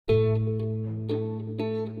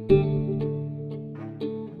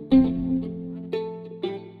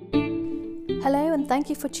Thank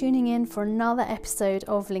you for tuning in for another episode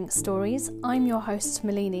of Link Stories. I'm your host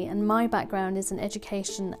Malini, and my background is in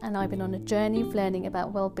education, and I've been on a journey of learning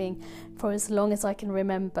about well-being for as long as I can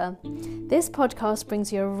remember. This podcast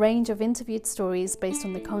brings you a range of interviewed stories based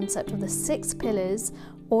on the concept of the 6 pillars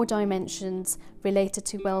or dimensions related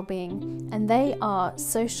to well-being, and they are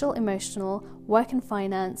social, emotional, work and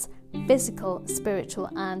finance, physical, spiritual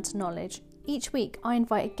and knowledge. Each week I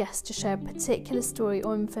invite a guest to share a particular story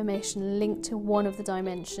or information linked to one of the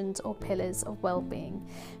dimensions or pillars of well-being.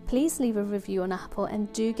 Please leave a review on Apple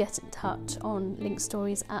and do get in touch on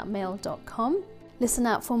linkstories@mail.com. Listen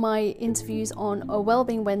out for my interviews on a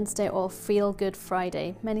Wellbeing Wednesday or Feel Good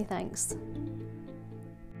Friday. Many thanks.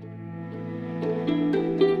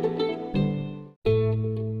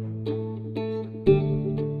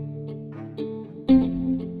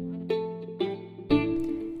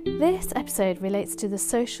 This episode relates to the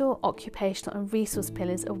social, occupational and resource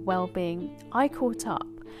pillars of well-being. I caught up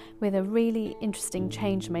with a really interesting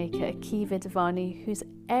change maker, Akiva Devani, whose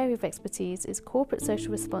area of expertise is corporate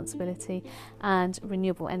social responsibility and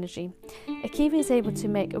renewable energy. Akiva is able to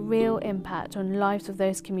make a real impact on lives of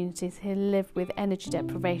those communities who live with energy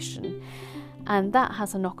deprivation, and that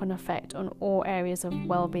has a knock-on effect on all areas of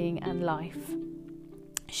well-being and life.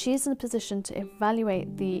 She is in a position to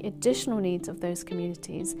evaluate the additional needs of those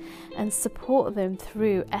communities and support them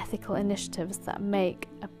through ethical initiatives that make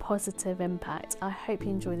a positive impact. I hope you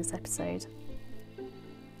enjoy this episode.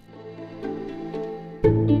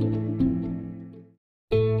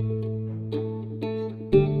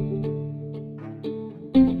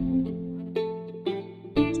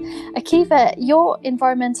 Akiva, you're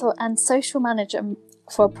environmental and social manager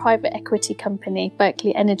for a private equity company,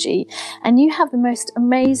 Berkeley Energy, and you have the most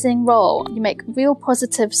amazing role. You make real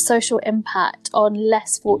positive social impact on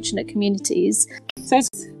less fortunate communities. So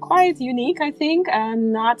it's quite unique, I think,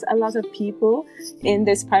 and not a lot of people in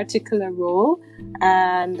this particular role,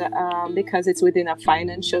 and because it's within a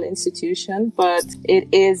financial institution, but it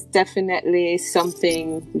is definitely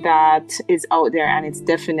something that is out there and it's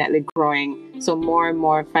definitely growing. So more and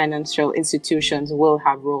more financial institutions will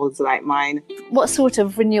have roles like mine. What sort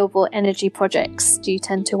of renewable energy projects do you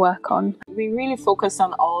tend to work on? We really focus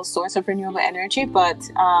on all sorts of renewable energy, but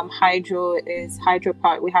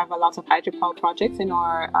hydropower. We have a lot of hydropower projects in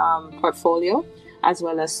our portfolio, as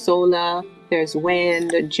well as solar. There's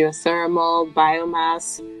wind, geothermal,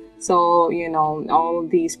 biomass. So, all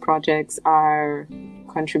these projects are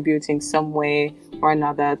contributing some way or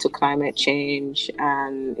another to climate change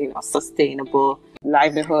and, sustainable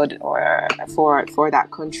livelihood or for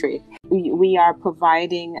that country. We are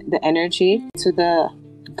providing the energy to the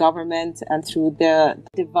government and through the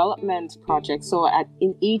development project. So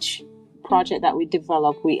in each project that we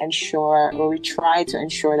develop, we try to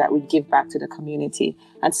ensure that we give back to the community.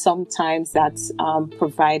 And sometimes that's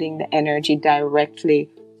providing the energy directly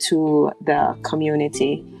to the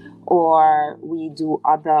community, or we do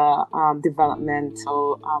other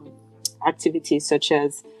developmental activities such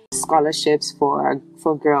as scholarships for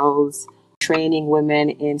girls, training women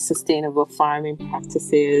in sustainable farming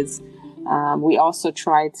practices. We also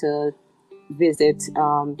try to visit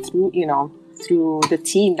through the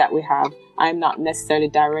team that we have. I'm not necessarily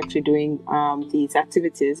directly doing these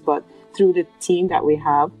activities, but through the team that we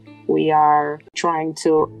have, we are trying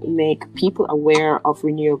to make people aware of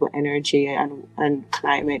renewable energy and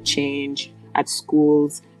climate change at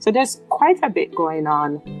schools. So there's quite a bit going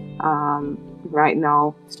on right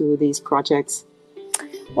now through these projects.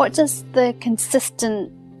 What does the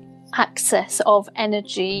consistent access of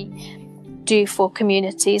energy do for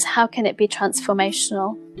communities? How can it be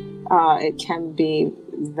transformational? It can be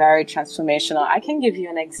very transformational. I can give you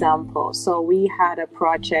an example. So we had a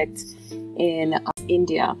project in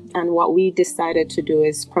India, and what we decided to do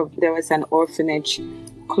is there was an orphanage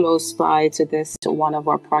close by to one of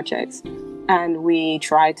our projects, and we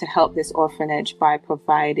tried to help this orphanage by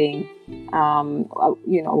providing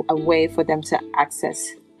a way for them to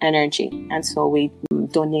access energy. And so we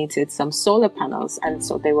donated some solar panels, and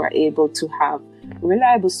so they were able to have a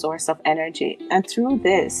reliable source of energy. And through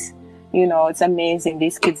this, it's amazing.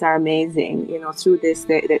 These kids are amazing. Through this,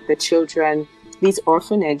 the children, these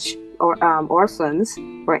orphans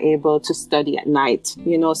were able to study at night.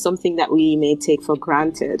 Something that we may take for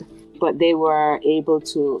granted, but they were able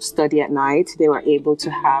to study at night. They were able to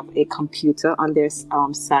have a computer on their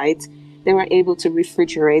site. They were able to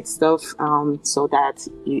refrigerate stuff so that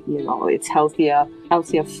it's healthier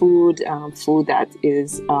food, food that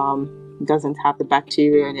is doesn't have the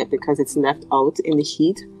bacteria in it because it's left out in the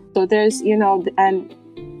heat. So there's and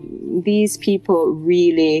these people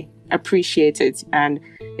really appreciate it, and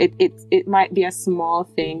it might be a small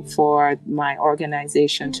thing for my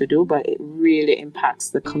organization to do, but it really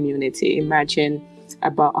impacts the community. Imagine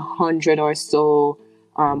about 100 or so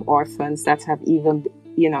orphans that have even,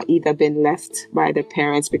 either been left by their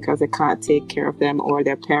parents because they can't take care of them, or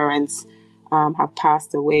their parents have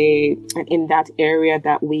passed away. And in that area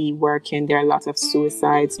that we work in, there are a lot of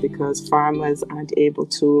suicides because farmers aren't able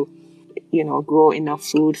to, grow enough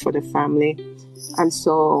food for the family. And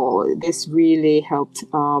so this really helped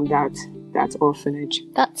that orphanage.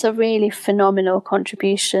 That's a really phenomenal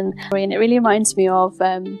contribution. And it really reminds me of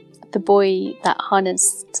The Boy That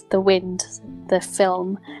Harnessed the Wind, the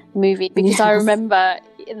film movie, because I remember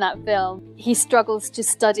in that film he struggles to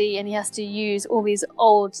study and he has to use all these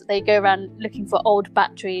they go around looking for old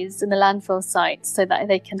batteries in the landfill sites so that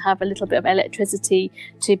they can have a little bit of electricity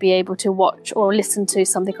to be able to watch or listen to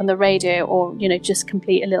something on the radio, or just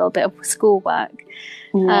complete a little bit of schoolwork.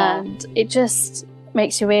 And it just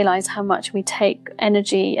makes you realize how much we take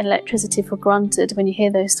energy and electricity for granted when you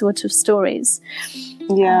hear those sort of stories.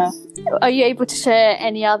 Are you able to share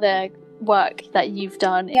any other work that you've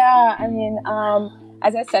done?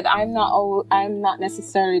 As I said, I'm not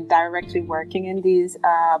necessarily directly working in these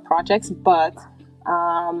projects, but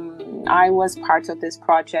I was part of this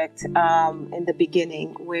project in the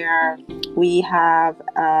beginning, where we have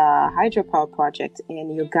a hydropower project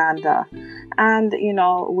in Uganda, and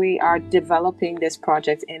we are developing this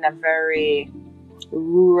project in a very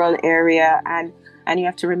rural area, and you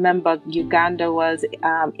have to remember Uganda was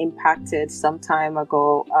impacted some time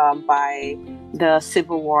ago by the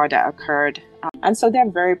civil war that occurred. And so they're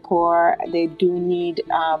very poor. They do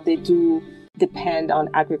depend on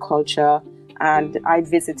agriculture. And I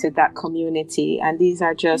visited that community, and these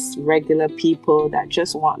are just regular people that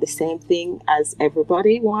just want the same thing as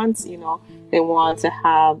everybody wants. They want to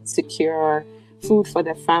have secure food for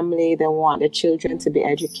their family. They want their children to be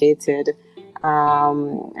educated.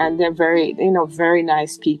 And they're very, very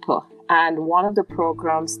nice people. And one of the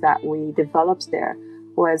programs that we developed there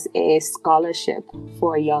was a scholarship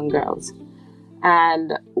for young girls.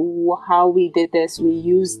 And how we did this,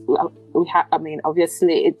 obviously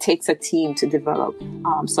it takes a team to develop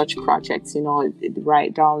such projects,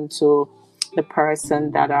 right down to the person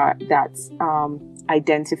that's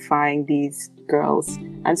identifying these girls.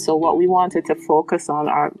 And so what we wanted to focus on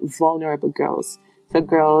are vulnerable girls. The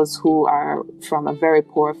girls who are from a very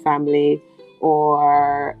poor family,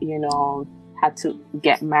 or, had to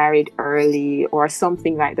get married early or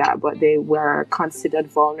something like that, but they were considered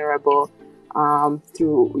vulnerable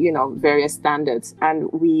through, various standards.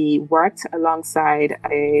 And we worked alongside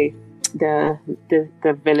the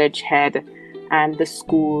village head and the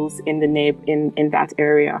schools in that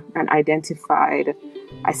area, and identified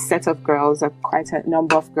a set of girls, quite a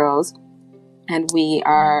number of girls, and we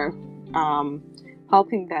are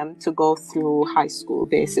helping them to go through high school,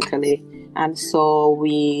 basically. And so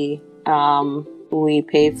we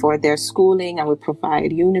pay for their schooling, and we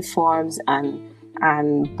provide uniforms and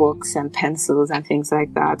books and pencils and things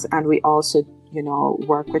like that. And we also,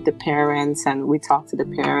 work with the parents, and we talk to the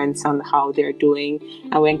parents on how they're doing,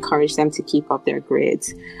 and we encourage them to keep up their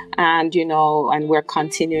grades. And, and we're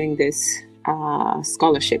continuing this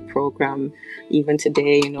scholarship program even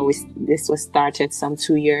today. This was started some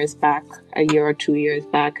 2 years back, a year or 2 years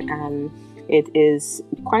back, and it is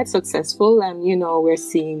quite successful. And we're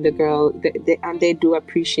seeing the girl, and they do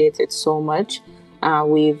appreciate it so much.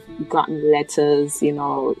 We've gotten letters,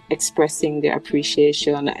 expressing their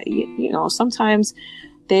appreciation. Sometimes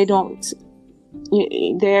they don't.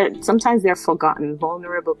 Sometimes they're forgotten.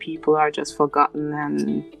 Vulnerable people are just forgotten,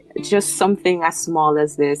 and just something as small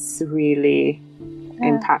as this really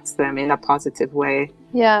impacts them in a positive way.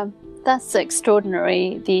 Yeah, that's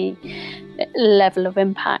extraordinary, the level of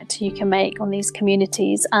impact you can make on these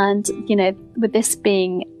communities. And, with this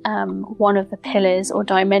being one of the pillars or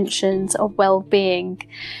dimensions of well-being,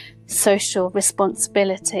 social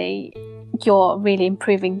responsibility, you're really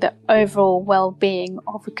improving the overall well-being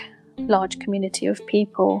of a large community of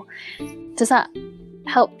people. Does that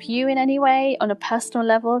help you in any way on a personal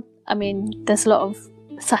level? I mean, there's a lot of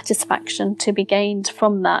satisfaction to be gained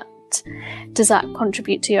from that. Does that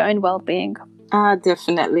contribute to your own well-being?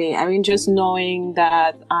 Definitely. I mean, just knowing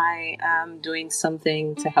that I am doing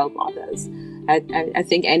something to help others. I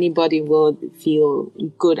think anybody will feel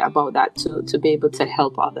good about that, to be able to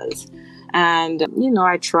help others. And,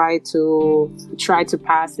 I try to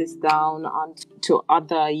pass this down on to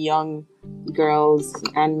other young girls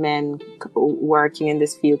and men working in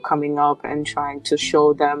this field, coming up, and trying to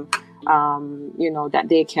show them, that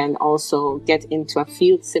they can also get into a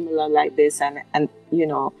field similar like this, and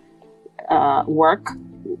work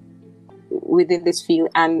within this field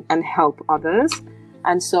and help others.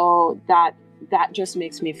 And so that just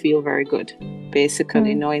makes me feel very good,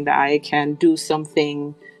 basically, knowing that I can do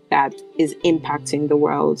something that is impacting the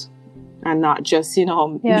world and not just,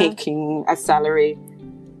 making a salary.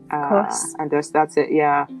 And that's it.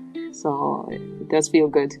 Yeah. So it does feel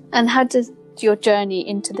good. And how did your journey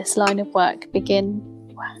into this line of work begin?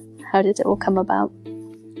 How did it all come about?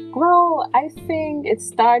 Well, I think it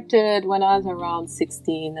started when I was around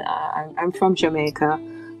 16. I'm from Jamaica,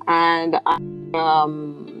 and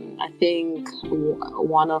I think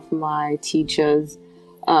one of my teachers,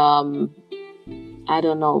 I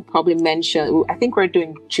don't know, probably mentioned, I think we're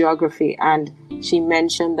doing geography, and she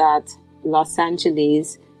mentioned that Los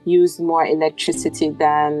Angeles used more electricity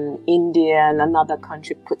than India and another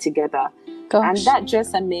country put together. Gosh. And that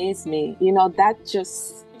just amazed me. That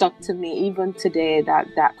just stuck to me even today,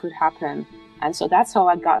 that could happen. And so that's how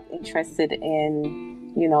I got interested in,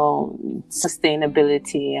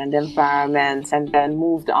 sustainability and environment, and then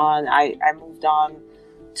moved on. I moved on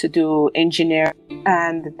to do engineering,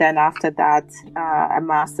 and then after that, a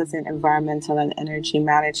master's in environmental and energy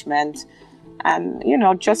management. And,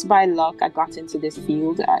 just by luck, I got into this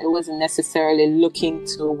field. I wasn't necessarily looking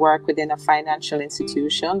to work within a financial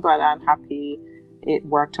institution, but I'm happy it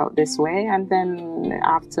worked out this way. And then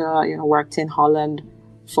after, worked in Holland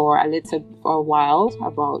for a while,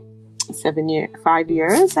 about 5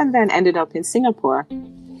 years, and then ended up in Singapore.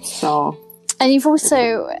 So. And you've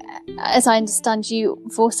also, as I understand,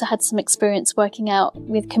 you've also had some experience working out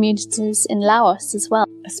with communities in Laos as well.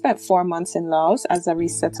 I spent 4 months in Laos as a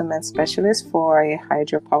resettlement specialist for a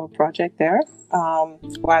hydropower project there,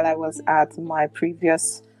 while I was at my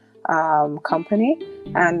previous company,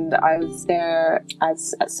 and I was there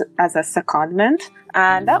as a secondment,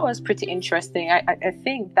 and that was pretty interesting. I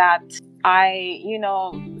think that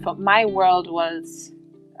my world was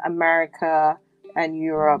America and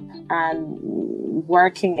Europe, and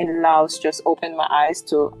working in Laos just opened my eyes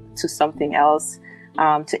to something else,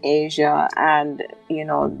 to Asia and,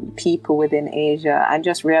 people within Asia, and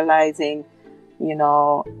just realizing,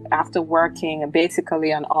 after working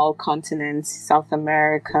basically on all continents, South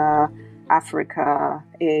America, Africa,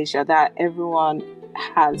 Asia, that everyone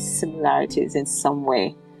has similarities in some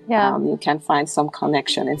way. Yeah. You can find some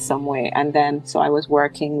connection in some way. And then, so I was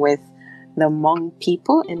working with the Hmong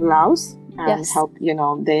people in Laos, and help,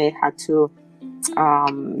 they had to,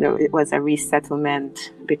 it was a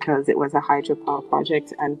resettlement because it was a hydropower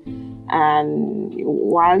project. And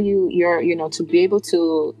while you're, to be able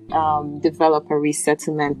to develop a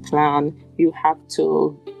resettlement plan, you have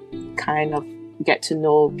to kind of get to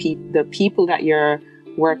know the people that you're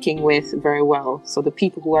working with very well. So the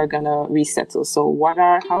people who are going to resettle. So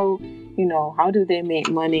how do they make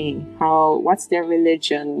money? What's their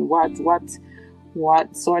religion? What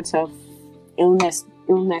sort of illness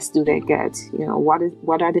do they get?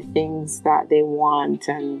 What are the things that they want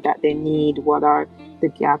and that they need? What are the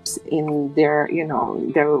gaps in their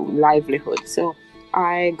livelihood? So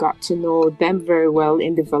I got to know them very well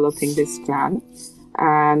in developing this plan.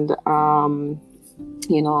 And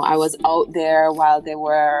I was out there while they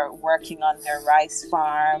were working on their rice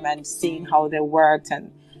farm and seeing how they worked.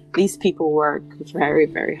 And these people work very,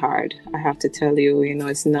 very hard. I have to tell you,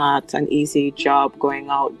 it's not an easy job going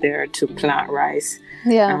out there to plant rice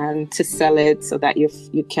and to sell it so that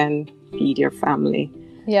you can feed your family.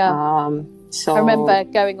 Yeah. So I remember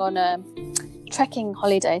going on a trekking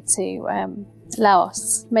holiday to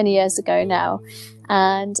Laos many years ago now.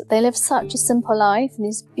 And they live such a simple life in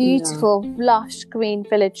these beautiful, lush green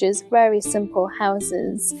villages, very simple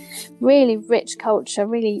houses, really rich culture,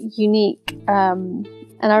 really unique.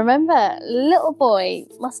 And I remember a little boy,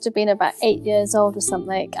 must have been about 8 years old or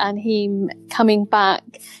something, and he coming back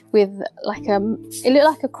with it looked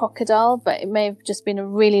like a crocodile, but it may have just been a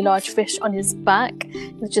really large fish on his back.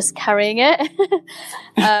 He was just carrying it.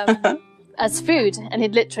 As food, and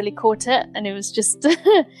he'd literally caught it, and he was just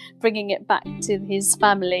bringing it back to his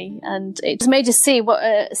family, and it just made you see what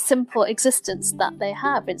a simple existence that they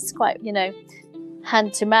have. It's quite,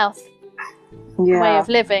 hand to mouth way of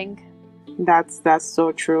living. That's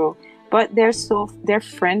so true. But they're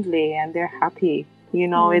friendly and they're happy.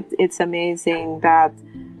 It's amazing that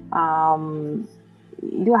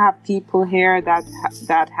you have people here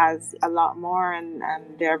that has a lot more, and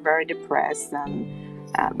they're very depressed, and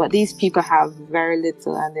but these people have very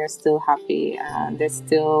little, and they're still happy, and they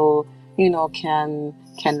still, can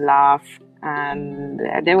laugh. And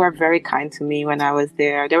they were very kind to me when I was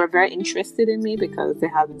there. They were very interested in me because they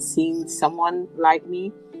hadn't seen someone like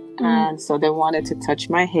me. And so they wanted to touch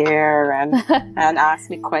my hair and ask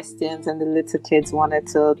me questions, and the little kids wanted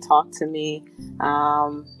to talk to me.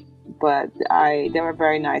 but they were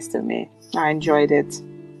very nice to me. I enjoyed it.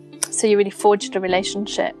 So you really forged a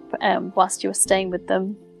relationship whilst you were staying with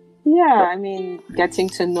them? Yeah, I mean, getting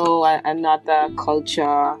to know another culture,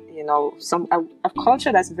 a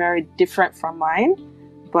culture that's very different from mine,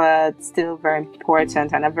 but still very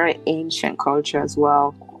important, and a very ancient culture as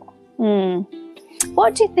well.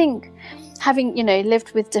 What do you think, having,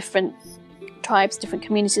 lived with different tribes, different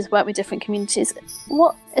communities, worked with different communities,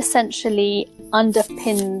 what essentially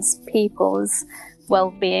underpins people's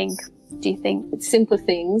well-being, do you think? It's simple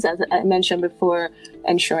things, as I mentioned before,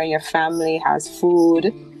 ensuring your family has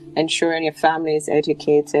food, ensuring your family is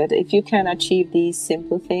educated. If you can achieve these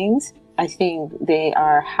simple things, I think they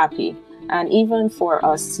are happy. And even for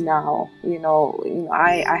us now,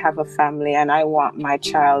 I have a family, and I want my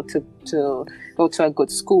child to go to a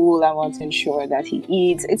good school. I want to ensure that he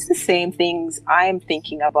eats. It's the same things I'm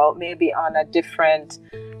thinking about, maybe on a different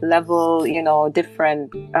level,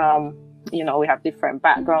 different, we have different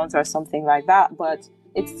backgrounds or something like that. But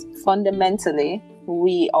it's fundamentally,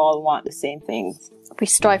 we all want the same things. We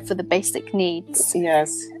strive for the basic needs.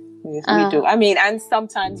 Yes, we do. I mean, and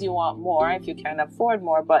sometimes you want more if you can afford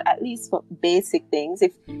more, but at least for basic things.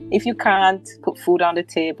 If you can't put food on the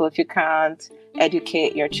table, if you can't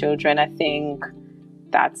educate your children, I think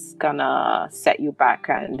that's gonna set you back,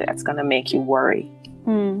 and that's gonna make you worry.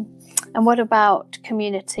 And what about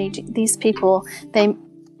community? These people, they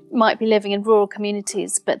might be living in rural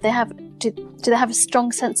communities, but do they have a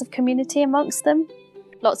strong sense of community amongst them?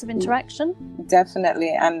 Lots of interaction?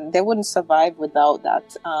 Definitely, and they wouldn't survive without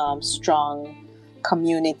that strong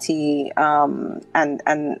community and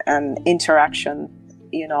interaction.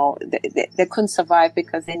 They couldn't survive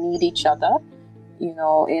because they need each other.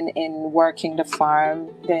 In working the farm,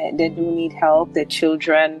 they do need help. Their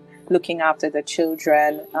children, looking after the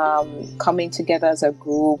children, coming together as a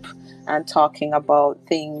group and talking about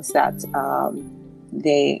things that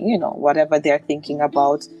they, whatever they're thinking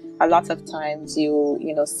about. A lot of times you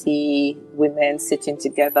see women sitting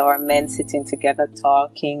together or men sitting together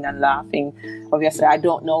talking and laughing. Obviously, I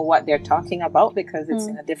don't know what they're talking about because it's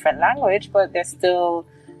in a different language, but they're still,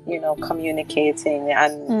 communicating,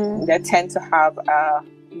 and they tend to have,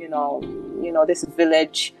 this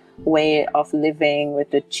village way of living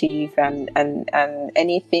with the chief, and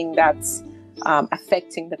anything that's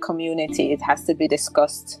affecting the community, it has to be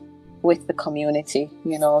discussed with the community.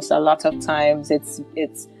 So a lot of times it's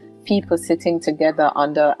people sitting together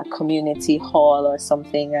under a community hall or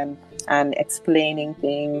something, and explaining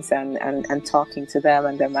things and talking to them,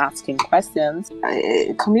 and them asking questions.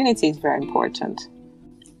 Community is very important.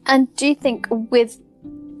 And do you think with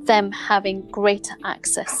them having greater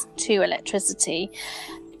access to electricity,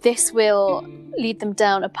 this will lead them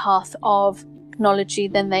down a path of technology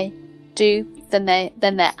than their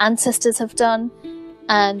ancestors have done?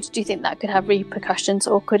 And do you think that could have repercussions,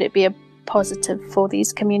 or could it be a positive for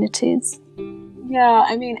these communities? Yeah,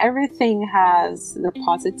 I mean, everything has the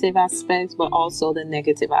positive aspects, but also the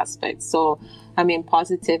negative aspects. So, I mean,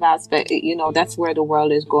 positive aspect, that's where the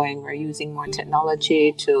world is going. We're using more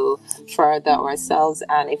technology to further ourselves.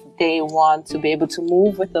 And if they want to be able to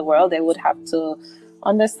move with the world, they would have to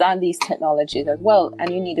understand these technologies as well. And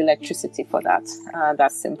you need electricity for that.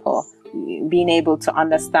 That's simple. Being able to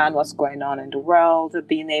understand what's going on in the world,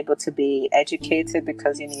 being able to be educated,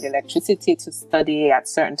 because you need electricity to study at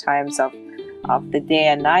certain times of the day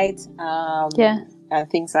and night, and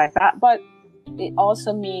things like that. But it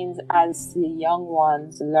also means, as the young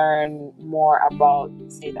ones learn more about,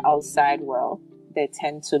 say, the outside world, they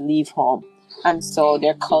tend to leave home, and so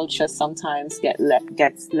their culture sometimes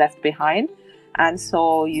gets left behind. And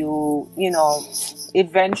so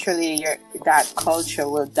eventually that culture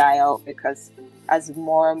will die out, because as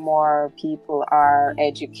more and more people are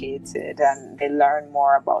educated and they learn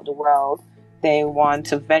more about the world, they want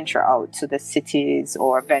to venture out to the cities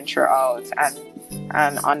or venture out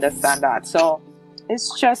and understand that. So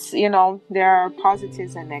it's just, there are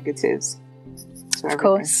positives and negatives. Of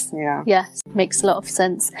course. Yeah. Yes, makes a lot of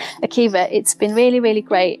sense. Akiva, it's been really, really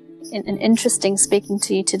great and interesting speaking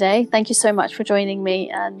to you today. Thank you so much for joining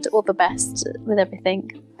me, and all the best with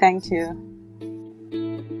everything. Thank you.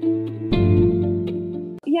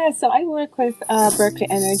 Yeah, so I work with Berkeley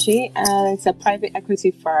Energy, and it's a private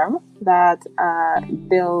equity firm that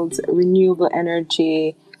builds renewable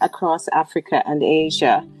energy across Africa and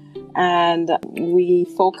Asia. And we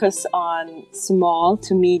focus on small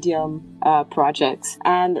to medium projects.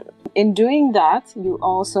 And in doing that, you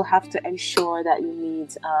also have to ensure that you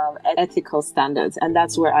meet ethical standards. And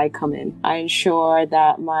that's where I come in. I ensure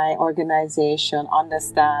that my organization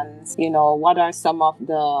understands, what are some of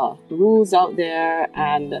the rules out there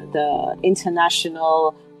and the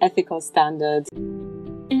international ethical standards.